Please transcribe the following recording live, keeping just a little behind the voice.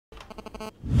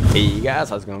Hey guys,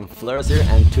 how's it going? Flores here,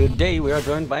 and today we are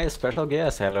joined by a special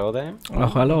guest. Hello there. Oh,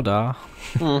 hello there.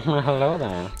 Hello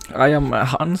there. I am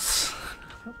Hans.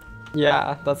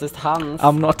 Ja, das ist Hans.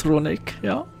 I'm not Ronik,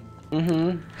 ja.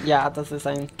 Ja, das ist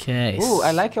ein... Okay.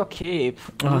 I like your cape.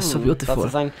 Oh, so beautiful. Das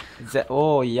ist ein...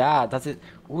 Oh ja, das ist...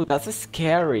 das ist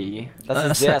scary.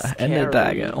 Das ist sehr scary. Ende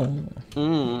Tage. Oh.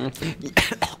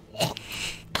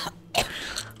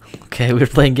 Okay, we're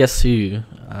playing Guess Who.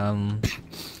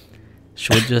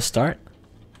 Should we just start?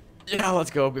 Yeah, let's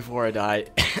go before I die.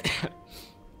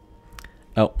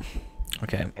 Oh,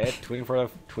 okay. Head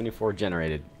 24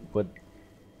 generated. What?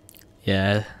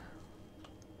 Yeah.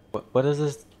 What is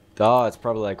this? Oh, it's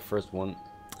probably like first one.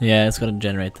 Yeah, it's gonna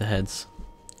generate the heads.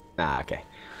 Ah, okay.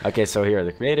 Okay, so here are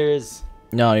the creators.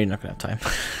 No, you're not gonna have time.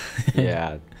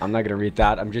 Yeah, I'm not gonna read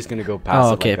that. I'm just gonna go past.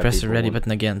 Oh, okay. Press the ready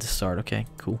button again to start. Okay,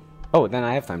 cool. Oh, then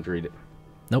I have time to read it.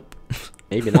 Nope.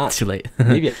 Maybe not. Too late.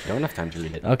 Maybe I don't have time to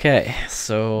read it. Okay,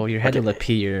 so your head will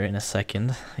appear in a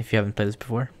second if you haven't played this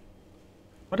before.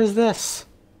 What is this?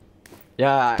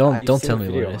 Yeah. Don't tell me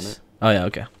what it is. Oh yeah,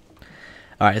 okay.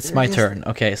 All right, it's my turn.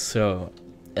 Okay, so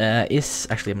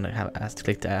actually I'm gonna have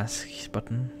click the ask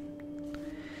button.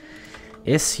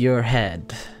 Is your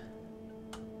head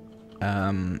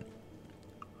a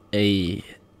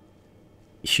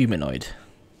humanoid?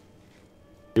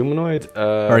 Humanoid?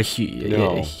 Or No.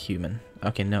 yeah, a human.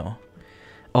 Okay, no.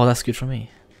 Oh, that's good for me.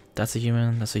 That's a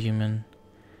human. That's a human.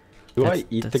 Do I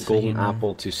eat the that's a golden human.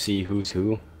 apple to see who's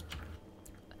who?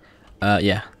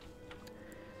 Yeah.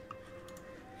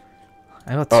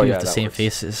 I got two of the same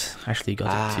faces. Actually got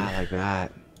it too. Like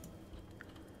that.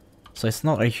 So it's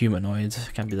not a humanoid.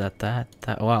 Can't be that.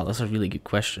 Wow, that's a really good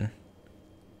question.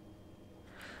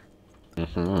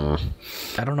 I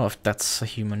don't know if that's a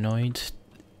humanoid.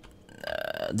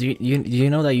 Do you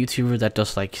know that YouTuber that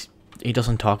does like he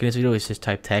doesn't talk in his video? He just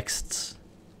type texts.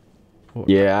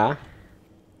 Yeah.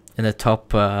 In the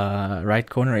top right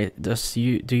corner, do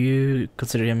you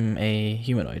consider him a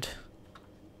humanoid?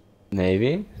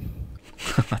 Maybe.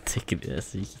 I'm not taking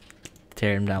this.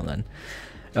 Tear him down then.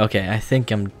 Okay, I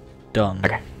think I'm done.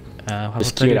 Okay. How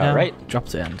Just about key it now? out, right? Drop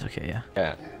to end. Okay, yeah.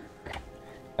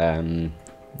 Yeah.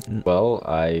 Well,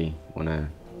 I wanna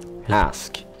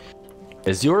ask: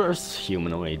 is yours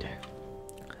humanoid?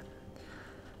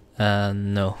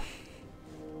 No.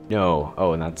 No.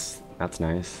 Oh, that's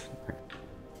nice.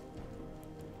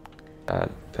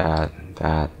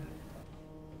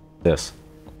 This.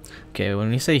 Okay, when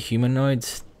we say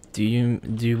humanoids, do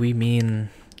we mean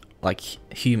like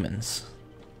humans?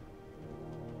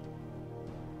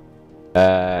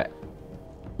 Yeah,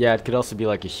 it could also be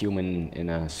like a human in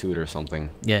a suit or something.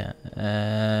 Yeah.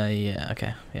 Yeah.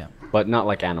 Okay. Yeah. But not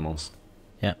like animals.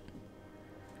 Yeah.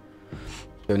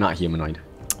 They're not humanoid.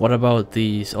 What about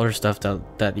these other stuff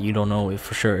that you don't know if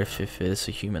for sure if it's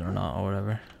a human or not or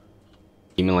whatever?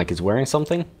 You mean like it's wearing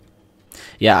something?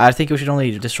 Yeah, I think we should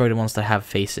only destroy the ones that have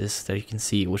faces that you can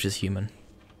see, which is human.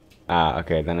 Ah,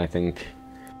 okay. Then I think.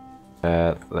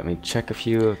 Let me check a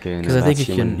few. Okay. Because I think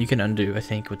you can undo. I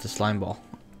think with the slime ball.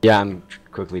 Yeah, I'm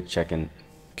quickly checking.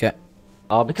 Okay.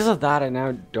 Because of that, I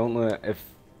now don't know if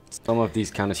some of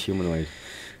these count as humanoid.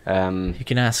 You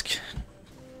can ask.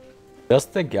 Does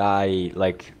the guy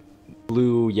like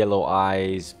blue, yellow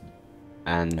eyes,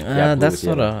 and yeah, blue that's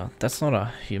with yellow. that's not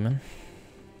a human.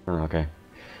 Oh, okay.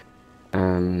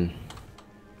 So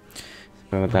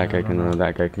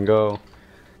that guy can go.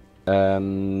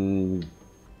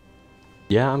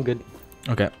 Yeah, I'm good.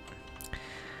 Okay.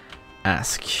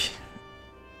 Ask.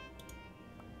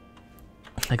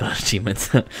 I got an achievement.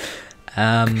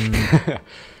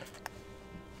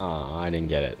 Oh, I didn't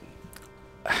get it.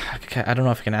 Okay, I don't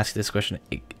know if I can ask you this question.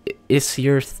 Is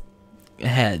your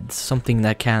head something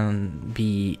that can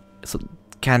be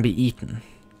eaten?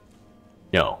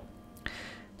 No.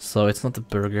 So it's not the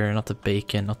burger, not the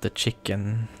bacon, not the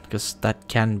chicken, because that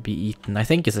can be eaten. I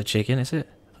think it's a chicken, is it?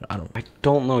 I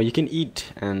don't know. You can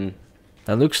eat and.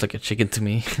 That looks like a chicken to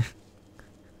me.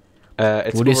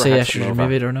 It's Would you say I should Hexanova.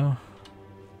 remove it or no?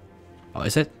 Oh,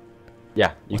 is it?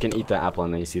 Yeah, you can eat the apple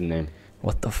and then you see the name.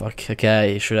 What the fuck?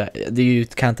 Okay, should I? Do you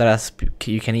count that as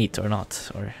you can eat or not?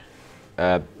 Or?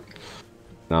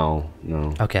 No.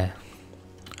 Okay.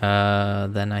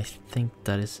 Then I think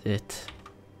that is it.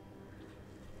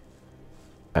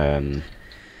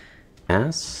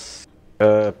 Yes.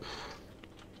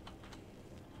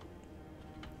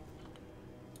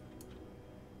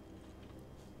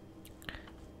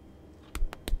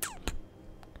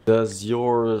 Does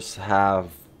yours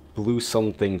have blue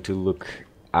something to look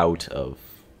out of?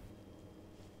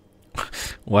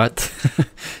 What?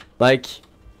 Like,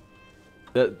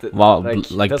 Wow,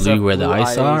 like does blue have where the blue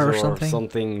eyes are or or something?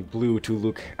 something blue to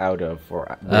look out of,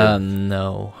 or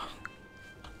No.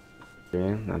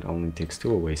 yeah, that only takes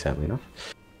two away, sadly enough.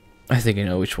 I think I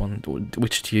know which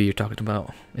two you're talking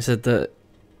about. Is it the...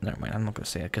 Never mind, I'm not gonna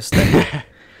say it, because then...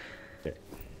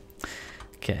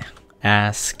 Okay.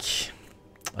 Ask...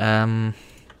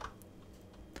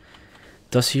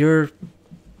 Does your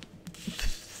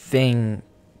thing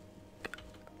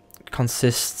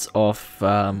consists of,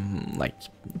 like...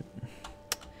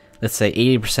 Let's say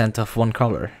 80% of one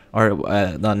color? Or,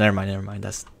 no, never mind,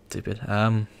 that's stupid.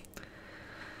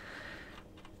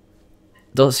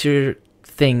 Does your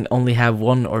thing only have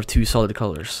one or two solid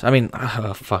colors? I mean,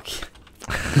 fuck.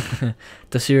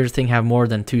 Does your thing have more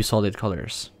than two solid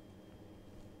colors?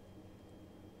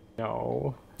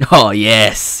 No. Oh,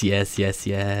 yes.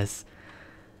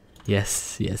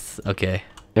 Okay.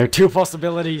 There are two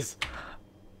possibilities.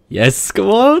 Yes, come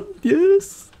on.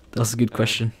 Yes. That's a good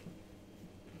question.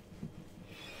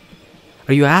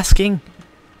 Are you asking?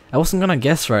 I wasn't gonna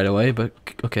guess right away, but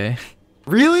okay.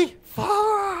 Really?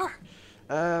 Far.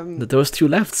 There was two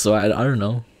left, so I don't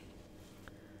know.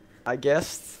 I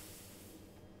guessed.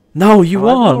 No, you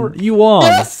won. You won.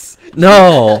 Yes.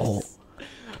 No. Yes.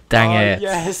 Dang it.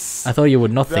 Yes. I thought you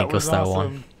would not think was us that awesome.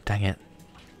 one. Dang it.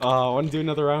 Want to do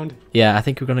another round? Yeah, I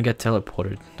think we're gonna get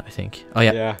teleported, I think. Oh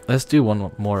yeah. Yeah. Let's do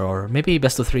one more, or maybe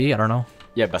best of three, I don't know.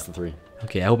 Yeah, best of three.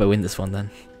 Okay, I hope I win this one then.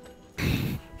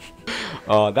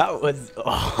 Oh, that was...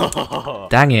 Oh.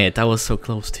 Dang it, that was so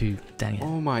close too. Dang it.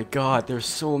 Oh my god, there's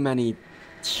so many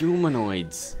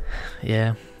humanoids.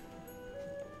 Yeah.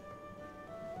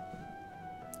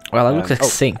 Well, it looks like oh.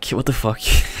 Sync. What the fuck?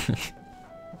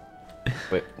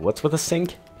 Wait, what's with a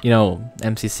sink? You know,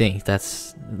 MC Sync.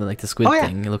 That's like the squid Oh, yeah.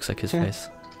 thing. It looks like his Yeah. face.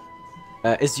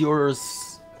 Is yours...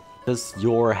 Does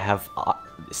your have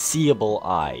seeable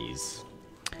eyes?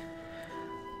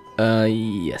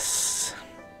 Yes.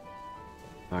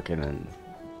 Okay then.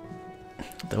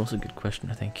 That was a good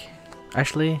question, I think.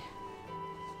 Actually,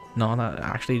 no,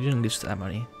 actually, you didn't lose that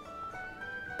many.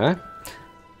 Huh?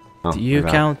 Oh, Do you my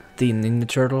bad. count the Ninja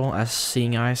Turtle as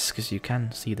seeing eyes? Because you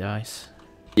can see the eyes.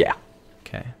 Yeah.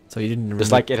 Okay, so you didn't. Just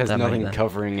remove like it has that many nothing then.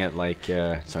 covering it like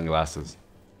sunglasses.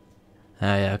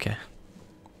 Yeah, okay.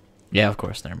 Yeah, of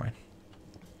course, never mind.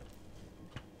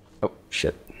 Oh,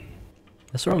 shit.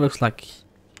 This sort of looks like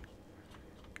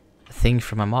a thing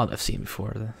from a mod I've seen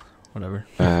before. Whatever.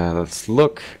 Let's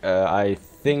look. I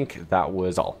think that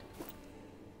was all.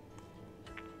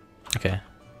 Okay.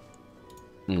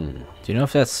 Hmm. Do you know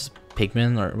if that's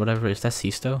Pigman or whatever? Is that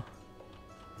Sisto?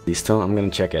 Listo? I'm gonna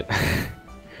check it.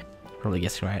 Probably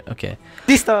guessing right. Okay.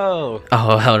 Listo!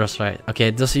 Oh, hell, that's right. Okay,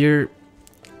 does your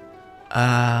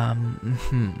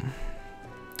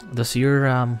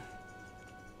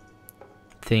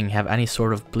thing have any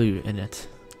sort of blue in it?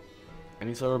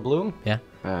 Any sort of blue? Yeah.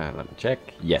 Let me check.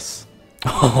 Yes.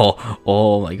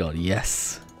 Oh my god,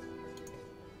 yes.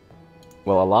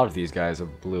 Well, a lot of these guys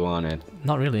have blue on it.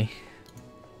 Not really.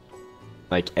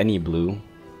 Like any blue.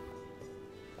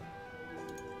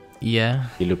 Yeah.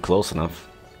 You look close enough.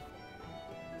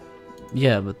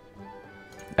 Yeah, but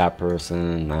That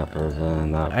person, that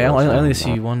person, that person. I only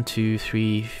see that- 1, 2,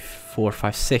 3, 4,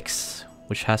 5, 6,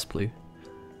 which has blue.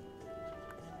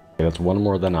 Okay, that's one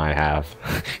more than I have.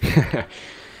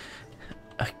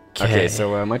 Okay,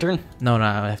 so my turn? No,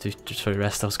 I have to just for the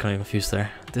rest. I was kind of confused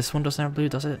there. This one doesn't have blue,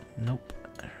 does it? Nope.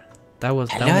 That was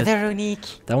that one, there,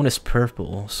 Unique. that one is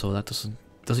purple, so that doesn't.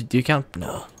 Does it? Do you count?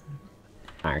 No.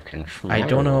 I can smell. I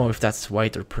don't know if that's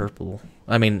white or purple.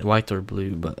 I mean, white or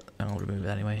blue, but I'll remove it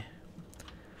anyway.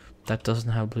 That doesn't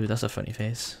have blue. That's a funny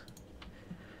face.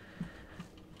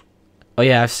 Oh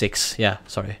yeah, I have 6. Yeah,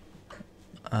 sorry.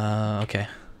 Okay.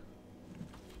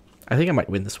 I think I might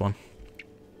win this one.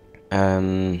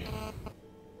 Oh.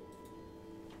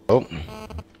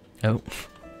 Oh.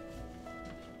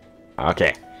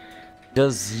 Okay.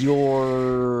 Does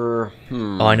your...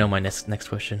 Oh, I know my next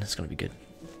question. It's gonna be good.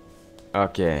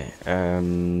 Okay,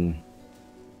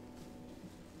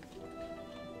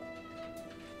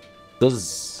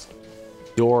 does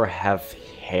your have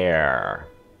hair?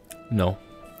 No.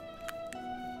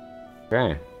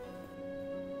 Okay.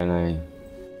 And I...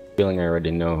 feeling I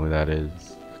already know who that is.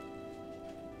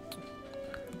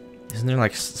 Isn't there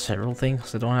like several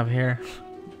things that don't have hair?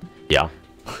 Yeah.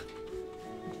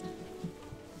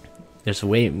 There's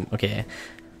way... Okay.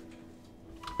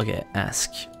 Okay, ask.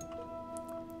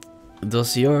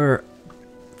 Does your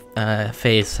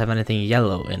face have anything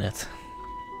yellow in it?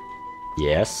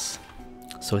 Yes.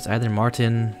 So it's either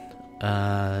Martin,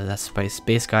 that's by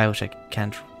Space Guy, which I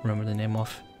can't remember the name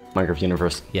of. Minecraft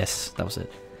Universe. Yes, that was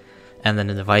it. And then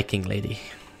the Viking lady.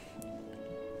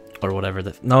 or whatever.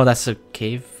 No, that's a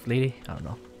cave lady. I don't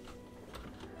know.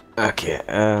 Okay.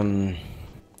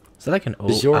 Is that like an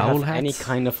Does yours owl have hat? any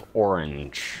kind of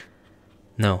orange?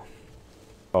 No.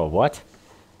 Oh, what?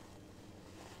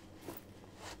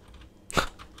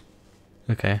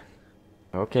 Okay.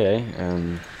 Okay.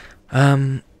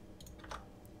 Um.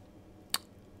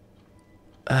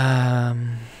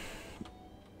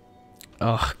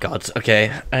 Oh God.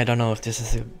 Okay. I don't know if this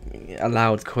is a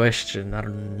loud question. I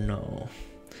don't know.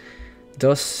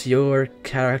 Does your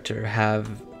character have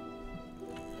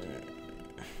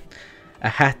a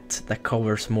hat that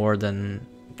covers more than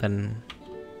 1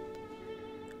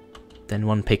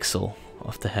 pixel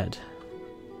of the head?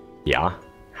 Yeah.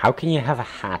 How can you have a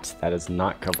hat that does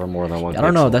not cover more than 1 pixel? I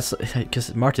don't know. That's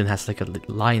because Martin has like a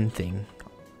line thing.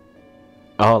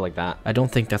 Oh, like that. I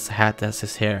don't think that's a hat. That's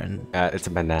his hair and. It's a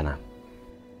bandana.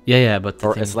 Yeah, but. The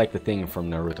Or thing... it's like the thing from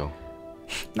Naruto.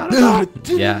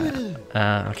 Naruto.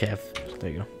 Yeah. Okay. There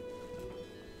you go.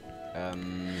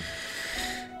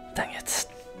 Dang it.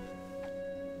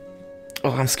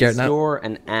 Oh, I'm scared now. You're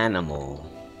an animal.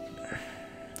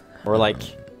 Or like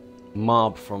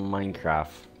mob from Minecraft.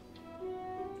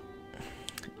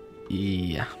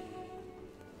 Yeah.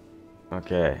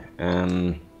 Okay.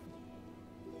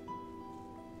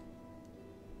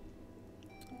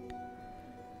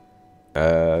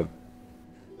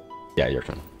 Yeah, your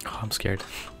turn. Oh, I'm scared.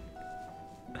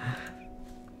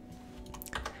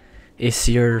 Is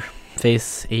your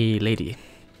face a lady?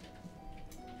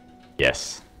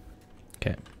 Yes.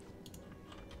 Okay.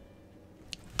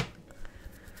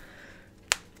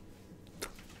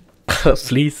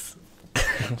 Please.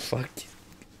 Fuck.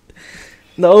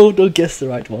 No, don't guess the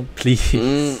right one.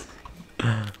 Please.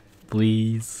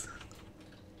 Please.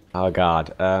 Oh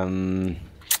god. Dang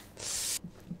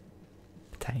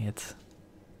it.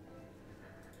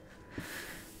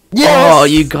 Yes! Oh,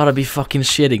 you gotta be fucking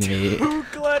shitting me.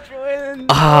 Clutch win!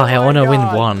 Ah, I wanna win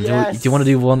God, one. yes. Do you wanna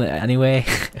do one anyway?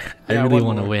 I Yeah, really one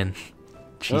wanna more. win.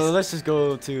 Jeez. Let's just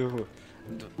go to...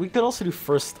 We could also do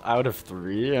first out of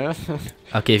 3, yeah?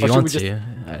 Okay, if Or you should want we just- to.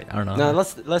 I don't know. No,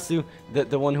 let's do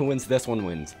the one who wins this one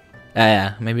wins.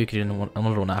 Yeah, maybe we could do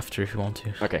another one after if you want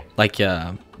to. Okay. Like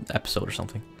episode or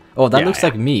something. Oh, that Yeah, looks yeah.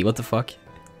 like me. What the fuck?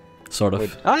 Sort of.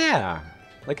 Wait. Oh yeah,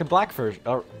 like a black version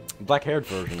or black-haired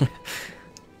version.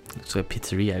 Looks like a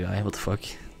pizzeria guy. What the fuck?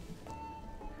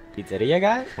 Pizzeria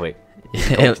guy? Wait,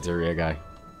 Yeah. pizzeria guy.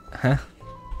 Huh?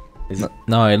 Is it?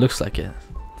 No, it looks like it.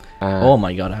 Oh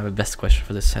my god, I have a best question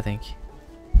for this, I think.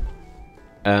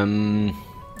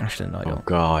 Actually, no, I Oh don't.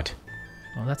 god.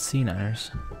 Oh, that's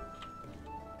C9ers.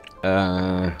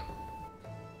 Uh.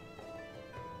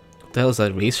 What the hell is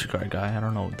that racer car guy? I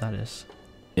don't know what that is.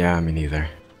 Yeah, me neither.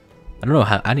 I don't know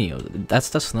how any of that's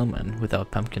the snowman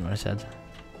without pumpkin on his head.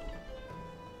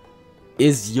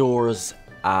 Is yours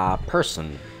a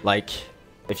person? Like,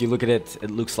 if you look at it, it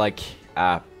looks like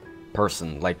a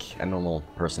person, like a normal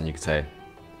person, you could say.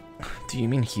 Do you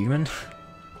mean human?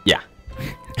 Yeah.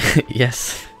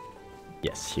 Yes.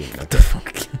 Yes, human. What the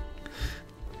fuck?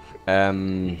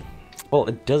 Well,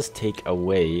 it does take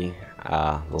away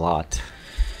a lot.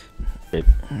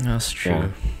 That's true. Yeah.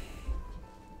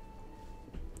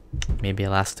 Maybe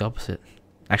I'll ask the opposite.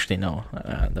 Actually, no.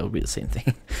 That would be the same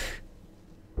thing.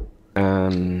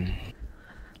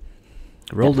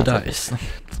 Roll the dice.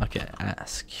 Okay,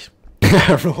 ask.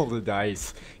 Roll the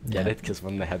dice. Get Yeah. it? Because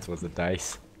one of the heads was a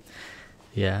dice.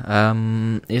 Yeah.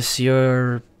 Is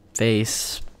your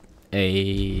face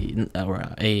a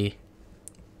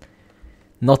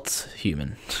not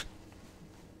human?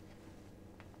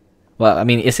 Well, I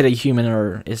mean, is it a human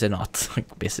or is it not?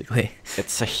 Basically.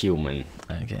 It's a human.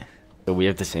 Okay. So we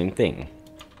have the same thing.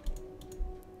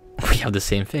 We have the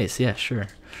same face. Yeah, sure.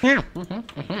 Yeah.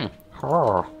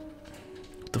 What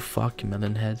the fuck,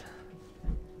 melon head?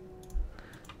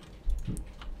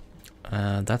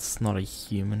 That's not a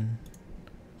human.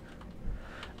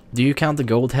 Do you count the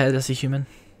gold head as a human?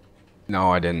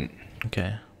 No, I didn't.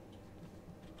 Okay.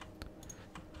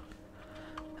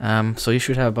 So you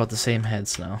should have about the same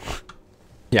heads now.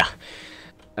 Yeah.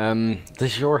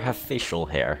 Does yours have facial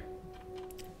hair?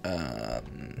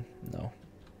 No.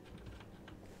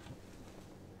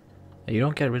 You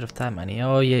don't get rid of that many.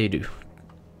 Oh yeah, you do.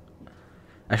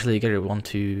 Actually, you get rid of 1,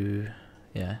 2,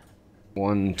 yeah.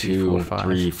 1, 3, 2, 4, 5,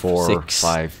 3, 4, 6.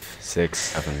 5, 6,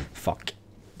 7. Fuck.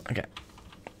 Okay.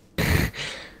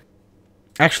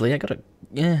 Actually, I gotta.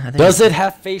 Yeah, I think. Does it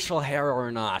have facial hair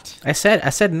or not? I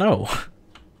said no.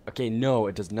 Okay, no,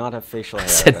 it does not have facial hair.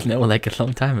 I said no like a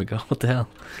long time ago. What the hell?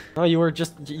 No, you were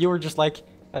just like,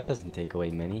 that doesn't take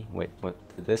away many. Wait, what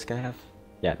did this guy have?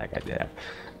 Yeah, that guy did have.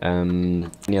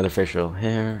 Any other facial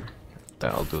hair?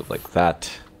 I'll do it like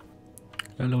that.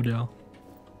 Hello there.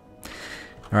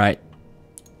 Alright.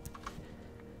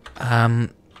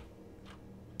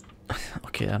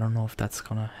 Okay, I don't know if that's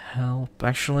gonna help.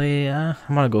 Actually, I'm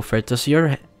gonna go for it. Does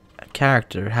your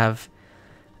character have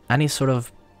any sort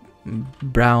of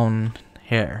brown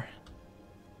hair?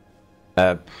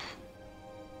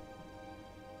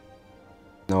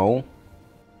 No.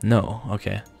 No,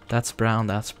 okay. That's brown,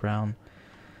 that's brown.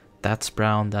 That's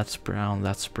brown, that's brown,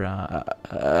 that's brown.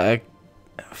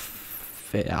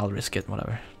 I'll risk it,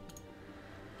 whatever.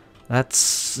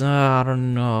 That's, I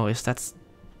don't know, is that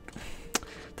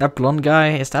blonde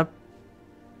guy, is that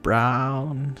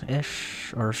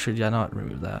brown-ish? Or should I not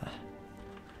remove that?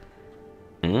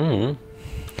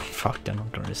 Fuck, I'm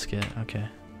not gonna risk it, okay.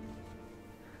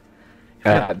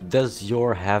 Does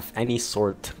your have any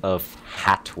sort of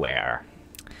hat wear?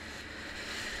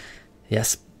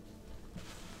 Yes.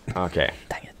 Okay.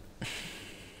 Dang it.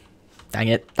 Dang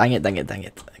it, dang it, dang it, dang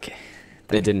it. Okay.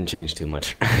 It didn't change too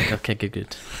much. Okay, good,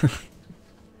 good.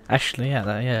 Actually,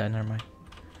 yeah, yeah, never mind.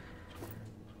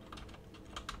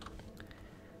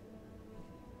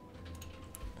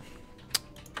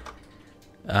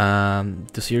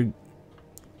 Does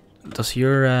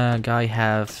your guy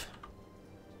have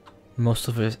most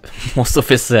of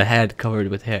his head covered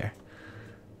with hair?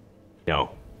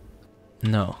 No.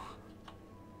 No.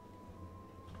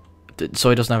 So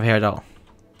he doesn't have hair at all?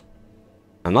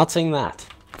 I'm not saying that.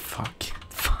 Fuck.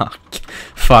 Fuck.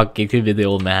 Fuck, it could be the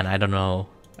old man, I don't know.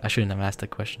 I shouldn't have asked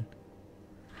that question.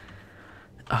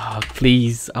 Oh,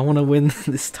 please, I want to win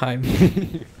this time.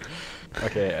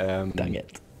 Okay, Dang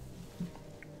it.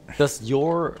 Does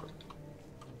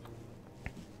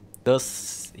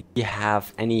he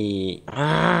have any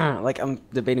like, I'm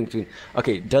debating between,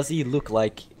 okay, does he look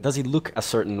a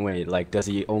certain way? Like, does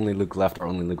he only look left or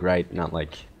only look right? Not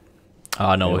like,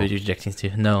 oh no, what are you rejecting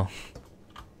to? No.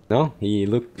 No, he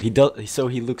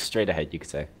looks straight ahead, you could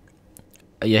say.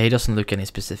 Yeah, he doesn't look any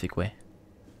specific way.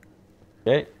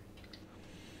 Okay.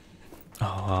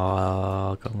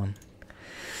 Oh, come on.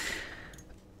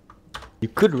 You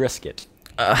could risk it.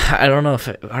 I don't know if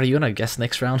are you gonna guess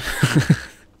next round?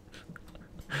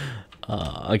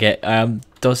 Okay.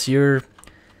 Does your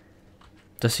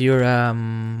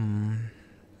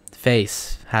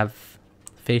face have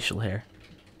facial hair?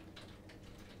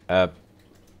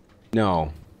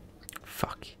 No.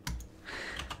 Fuck.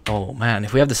 Oh man,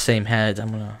 if we have the same head,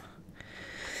 I'm gonna.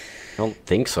 I don't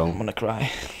think so. I'm gonna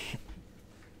cry.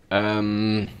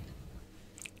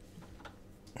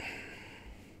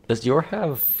 Does your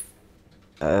have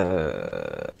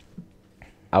a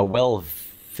well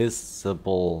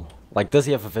visible, like, does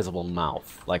he have a visible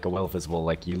mouth? Like a well visible,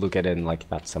 like you look at it and like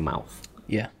that's a mouth?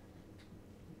 Yeah.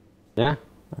 Yeah?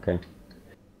 Okay.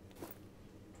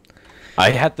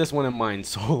 I had this one in mind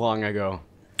so long ago.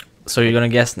 So you're gonna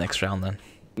guess next round then?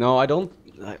 No, I don't.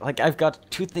 Like, I've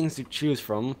got two things to choose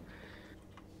from,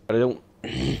 but I don't.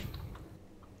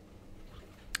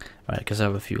 Alright, because I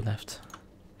have a few left.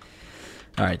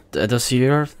 Alright, does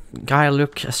your guy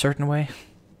look a certain way?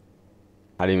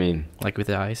 How do you mean? Like with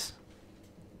the eyes?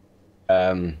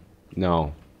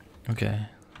 No. Okay,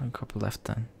 a couple left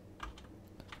then.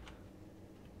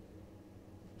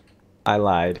 I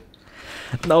lied.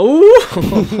 No!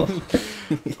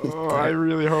 Oh, I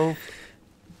really hope.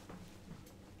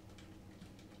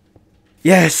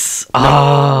 Yes! No.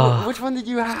 Ah! Which one did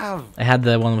you have? I had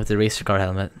the one with the racer car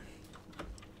helmet.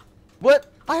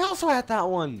 What? I also had that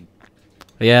one.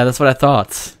 Yeah, that's what I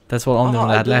thought. That's what only one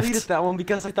I had I deleted left. that one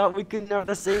because I thought we couldn't have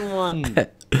the same one.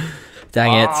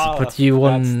 Dang it, but you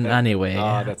won that, anyway.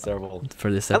 Oh, that's terrible.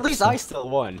 For this At episode. least I still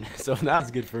won, so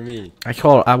that's good for me. I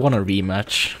want a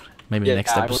rematch. Maybe Yeah,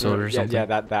 next episode or something. Yeah,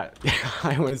 that.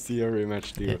 I want to see a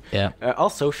rematch too. Yeah.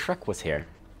 Also, Shrek was here.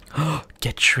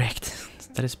 Get Shreked.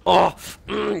 That is. Oh,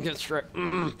 get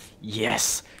Shrek.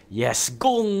 Yes, yes,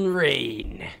 Golden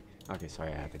Rain. Okay,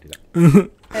 sorry, I had to do that.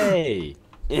 Hey.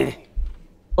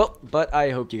 Well, but I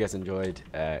hope you guys enjoyed.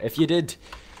 If you did,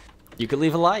 you could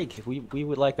leave a like. We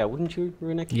would like that, wouldn't you,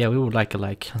 Runik? Yeah, we would like a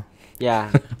like.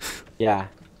 Yeah, yeah.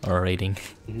 Or a rating.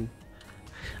 No,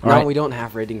 Alright. we don't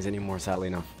have ratings anymore, sadly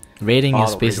enough. Rating is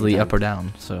Rating basically time. up or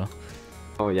down, so.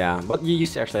 Oh yeah, but you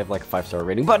used to actually have like a 5-star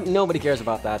rating, but nobody cares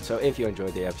about that. So if you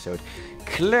enjoyed the episode,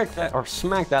 click that or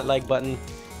smack that like button,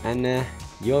 and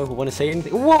you want to say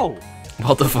anything? Whoa!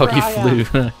 What the fuck, you Brian.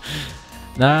 flew?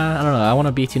 Nah, I don't know. I want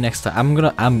to beat you next time. I'm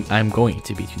going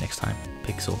to beat you next time.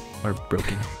 Pixel or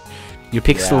broken. Your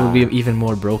pixel will be even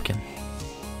more broken.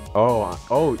 Oh,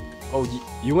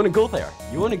 you want to go there?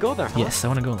 You want to go there? Huh? Yes, I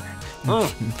want to go there.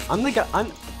 I'm the guy.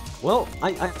 Well,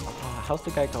 how's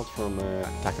the guy called from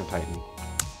Attack on Titan?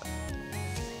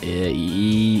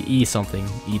 E something.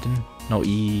 Eden? No,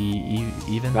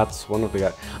 even. That's one of the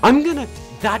guys. I'm gonna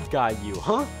that guy you,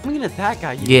 huh? I'm gonna that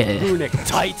guy you, Yeah. Runic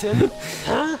Titan,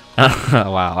 huh?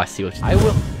 Wow, I see what you. I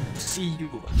will see you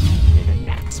in the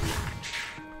next match.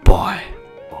 Boy.